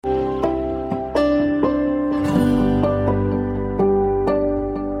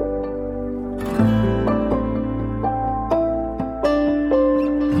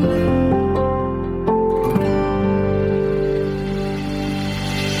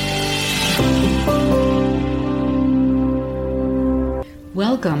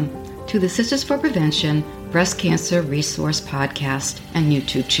Welcome to the Sisters for Prevention Breast Cancer Resource Podcast and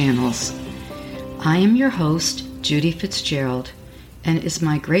YouTube channels. I am your host, Judy Fitzgerald, and it is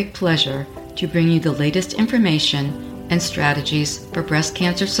my great pleasure to bring you the latest information and strategies for breast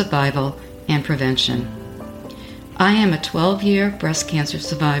cancer survival and prevention. I am a 12-year breast cancer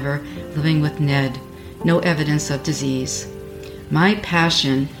survivor living with NED, no evidence of disease. My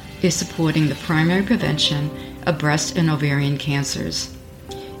passion is supporting the primary prevention of breast and ovarian cancers.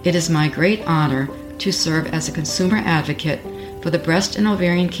 It is my great honor to serve as a consumer advocate for the breast and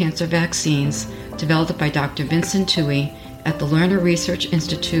ovarian cancer vaccines developed by Dr. Vincent Tuohy at the Lerner Research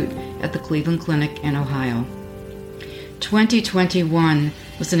Institute at the Cleveland Clinic in Ohio. 2021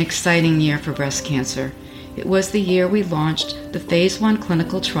 was an exciting year for breast cancer. It was the year we launched the Phase 1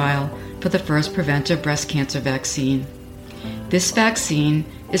 clinical trial for the first preventive breast cancer vaccine. This vaccine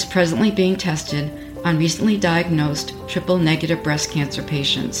is presently being tested on recently diagnosed triple-negative breast cancer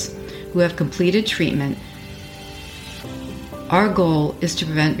patients who have completed treatment. Our goal is to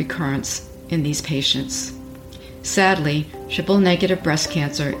prevent recurrence in these patients. Sadly, triple-negative breast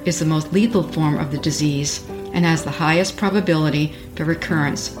cancer is the most lethal form of the disease and has the highest probability for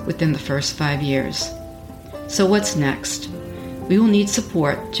recurrence within the first 5 years. So what's next? We will need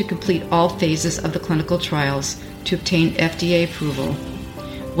support to complete all phases of the clinical trials to obtain FDA approval.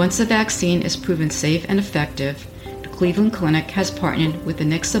 Once the vaccine is proven safe and effective, the Cleveland Clinic has partnered with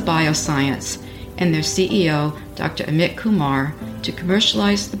Anixa Bioscience and their CEO, Dr. Amit Kumar, to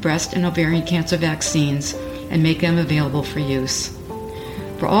commercialize the breast and ovarian cancer vaccines and make them available for use.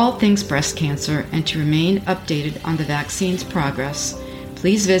 For all things breast cancer and to remain updated on the vaccine's progress,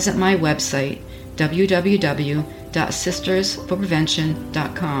 please visit my website,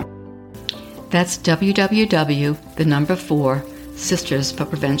 www.sistersforprevention.com. That's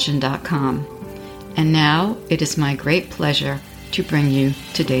sistersforprevention.com. And now it is my great pleasure to bring you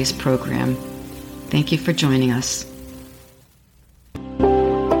today's program. Thank you for joining us.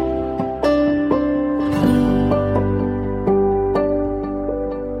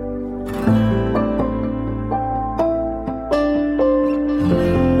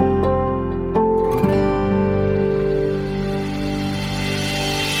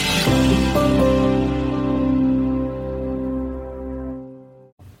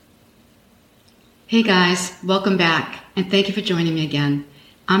 Hey guys, welcome back, and thank you for joining me again.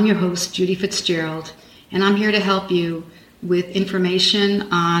 I'm your host, Judy Fitzgerald, and I'm here to help you with information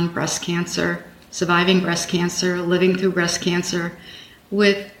on breast cancer, surviving breast cancer, living through breast cancer,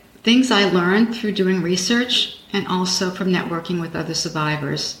 with things I learned through doing research and also from networking with other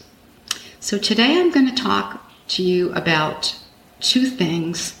survivors. So today I'm going to talk to you about two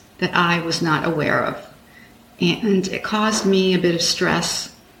things that I was not aware of, and it caused me a bit of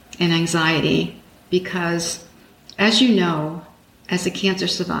stress and anxiety. Because, as you know, as a cancer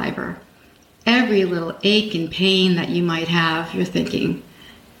survivor, every little ache and pain that you might have, you're thinking,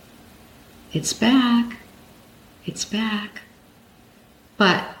 it's back, it's back.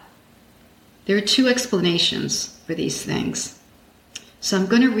 But there are two explanations for these things. So I'm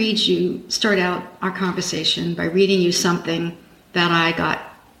going to start out our conversation by reading you something that I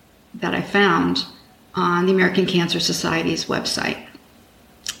found on the American Cancer Society's website.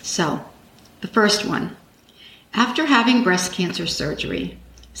 So, the first one, after having breast cancer surgery,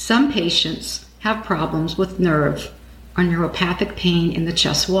 some patients have problems with nerve or neuropathic pain in the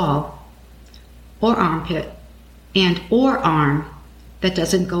chest wall or armpit or arm that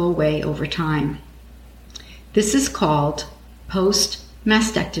doesn't go away over time. This is called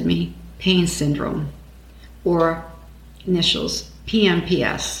post-mastectomy pain syndrome, or initials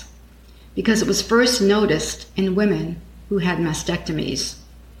PMPS, because it was first noticed in women who had mastectomies.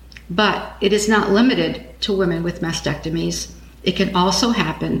 But it is not limited to women with mastectomies. It can also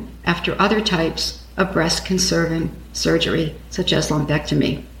happen after other types of breast-conserving surgery, such as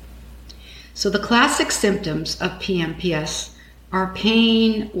lumpectomy. So the classic symptoms of PMPS are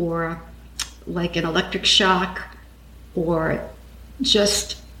pain or like an electric shock or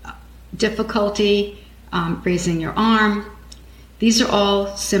just difficulty raising your arm. These are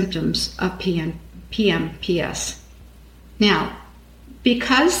all symptoms of PMPS. Now,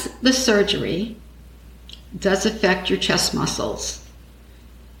 because the surgery does affect your chest muscles,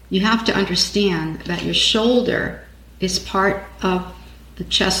 you have to understand that your shoulder is part of the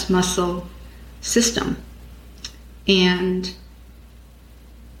chest muscle system. And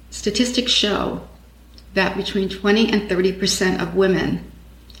statistics show that between 20 and 30% of women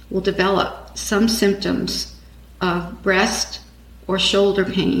will develop some symptoms of breast or shoulder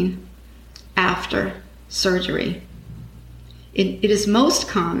pain after surgery. It is most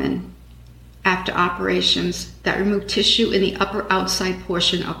common after operations that remove tissue in the upper outside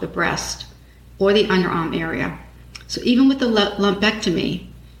portion of the breast or the underarm area. So even with the lumpectomy,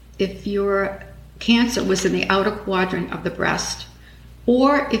 if your cancer was in the outer quadrant of the breast,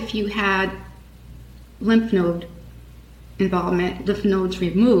 or if you had lymph node involvement, lymph nodes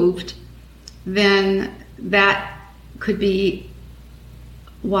removed, then that could be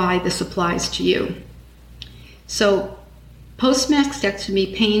why this applies to you. So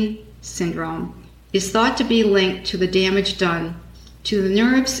post-mastectomy pain syndrome is thought to be linked to the damage done to the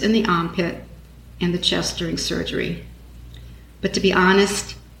nerves in the armpit and the chest during surgery. But to be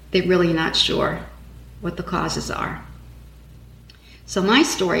honest, they're really not sure what the causes are. So my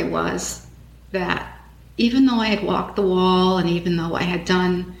story was that even though I had walked the wall and even though I had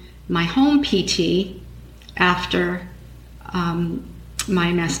done my home PT after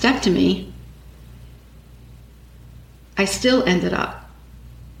my mastectomy, I still ended up,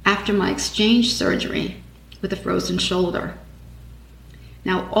 after my exchange surgery, with a frozen shoulder.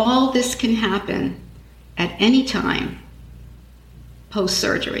 Now, all this can happen at any time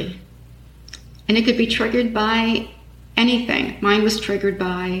post-surgery. And it could be triggered by anything. Mine was triggered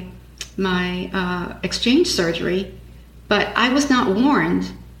by my exchange surgery, but I was not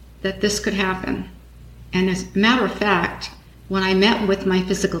warned that this could happen. And as a matter of fact, when I met with my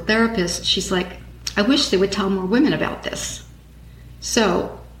physical therapist, she's like, I wish they would tell more women about this.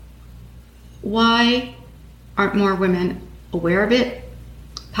 So why aren't more women aware of it?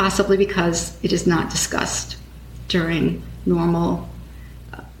 Possibly because it is not discussed during normal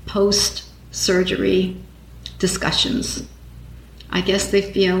post-surgery discussions. I guess they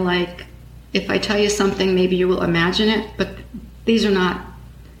feel like if I tell you something, maybe you will imagine it, but these are not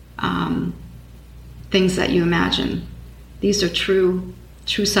things that you imagine. These are true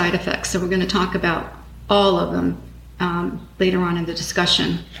side effects. So we're going to talk about all of them later on in the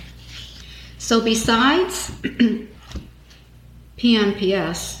discussion. So besides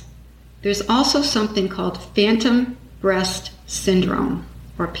PMPS, there's also something called phantom breast syndrome,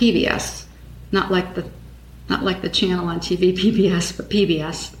 or PBS, not like the channel on TV, PBS, but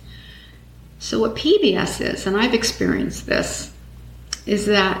PBS. So what PBS is, and I've experienced this, is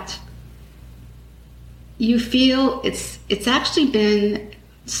that you feel it's actually been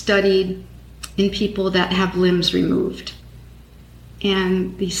studied in people that have limbs removed.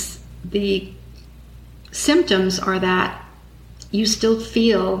 And the symptoms are that you still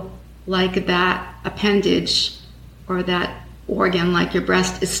feel like that appendage or that organ, like your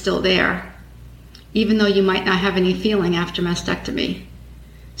breast, is still there, even though you might not have any feeling after mastectomy.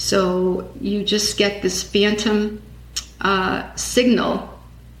 So you just get this phantom signal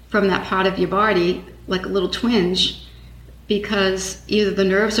from that part of your body, like a little twinge, because either the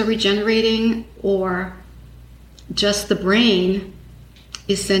nerves are regenerating or just the brain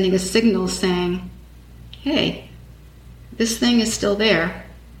is sending a signal saying, hey, this thing is still there.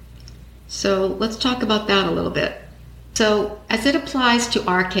 So let's talk about that a little bit. So as it applies to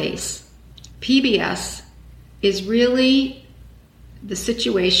our case, PBS is really the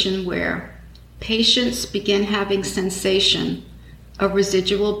situation where patients begin having sensation of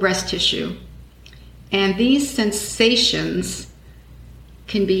residual breast tissue. And these sensations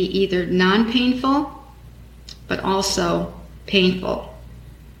can be either non-painful, but also painful.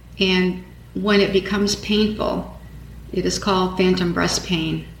 And when it becomes painful, it is called phantom breast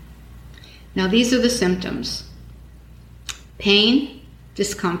pain. Now these are the symptoms: pain,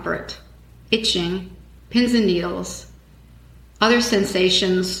 discomfort, itching, pins and needles, other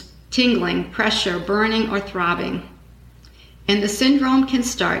sensations, tingling, pressure, burning, or throbbing. And the syndrome can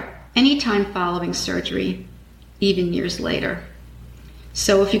start anytime following surgery, even years later.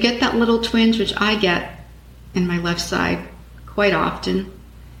 So if you get that little twinge, which I get in my left side quite often,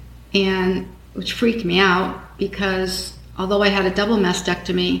 and which freaked me out because although I had a double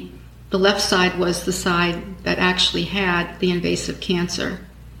mastectomy, the left side was the side that actually had the invasive cancer.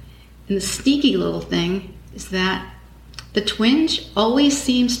 And the sneaky little thing is that the twinge always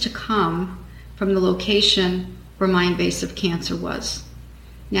seems to come from the location where my invasive cancer was.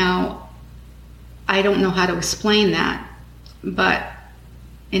 Now, I don't know how to explain that, but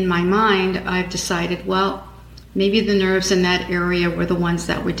in my mind, I've decided, well, maybe the nerves in that area were the ones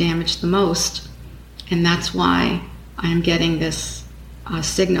that were damaged the most, and that's why I'm getting this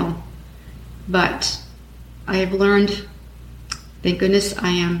signal. But I have learned, thank goodness I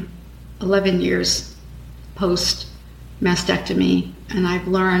am 11 years post-mastectomy, and I've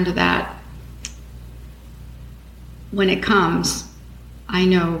learned that when it comes, I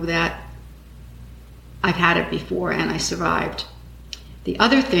know that I've had it before and I survived. The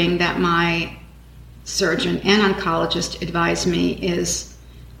other thing that my surgeon and oncologist advised me is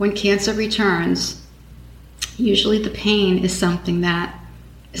when cancer returns, usually the pain is something that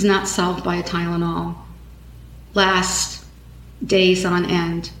is not solved by a Tylenol, lasts days on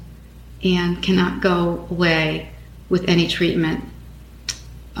end, and cannot go away with any treatment,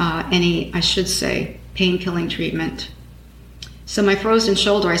 pain-killing treatment. So my frozen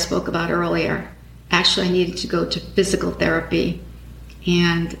shoulder I spoke about earlier, actually I needed to go to physical therapy,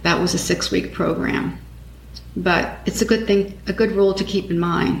 and that was a 6-week program. But it's a good rule to keep in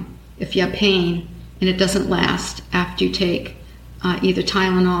mind. If you have pain and it doesn't last after you take either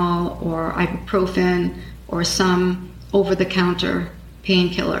Tylenol or ibuprofen or some over-the-counter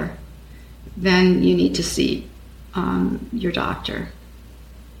painkiller, then you need to see your doctor.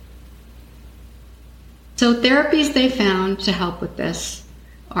 So therapies they found to help with this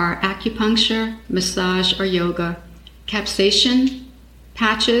are acupuncture, massage or yoga, capsaicin,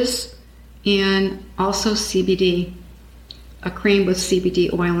 patches, and also CBD. A cream with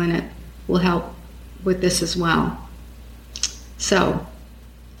CBD oil in it will help with this as well. So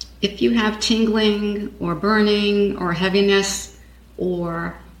if you have tingling or burning or heaviness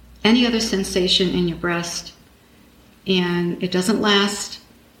or any other sensation in your breast and it doesn't last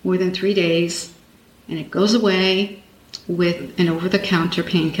more than 3 days and it goes away with an over-the-counter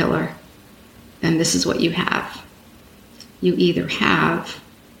painkiller, then this is what you have. You either have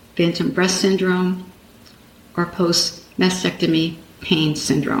phantom breast syndrome or post-mastectomy pain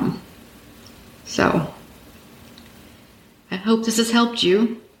syndrome. So I hope this has helped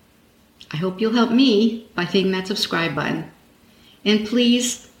you. I hope you'll help me by hitting that subscribe button. And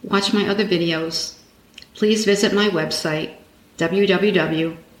please watch my other videos. Please visit my website,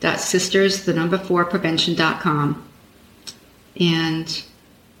 www.sisters4prevention.com. And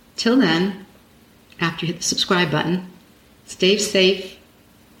till then, after you hit the subscribe button, stay safe,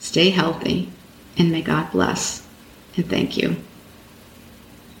 stay healthy, and may God bless. And thank you.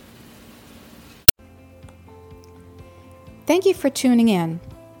 Thank you for tuning in.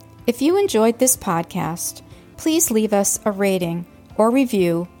 If you enjoyed this podcast, please leave us a rating or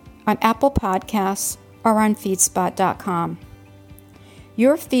review on Apple Podcasts or on feedspot.com.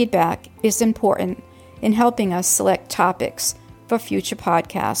 Your feedback is important in helping us select topics for future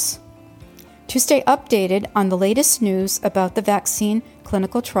podcasts. To stay updated on the latest news about the vaccine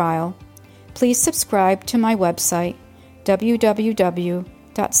clinical trial, please subscribe to my website,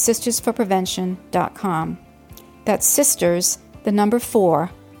 www.sistersforprevention.com. That's sisters, 4,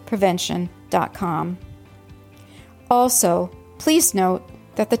 prevention.com. Also, please note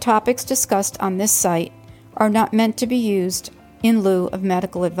that the topics discussed on this site are not meant to be used in lieu of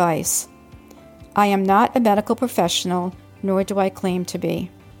medical advice. I am not a medical professional, nor do I claim to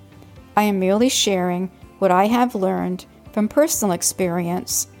be. I am merely sharing what I have learned from personal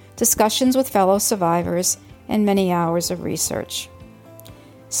experience, discussions with fellow survivors, and many hours of research.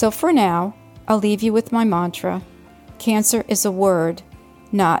 So for now, I'll leave you with my mantra: cancer is a word,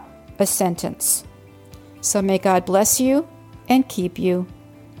 not a sentence. So may God bless you and keep you.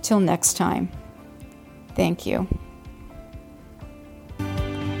 Till next time. Thank you.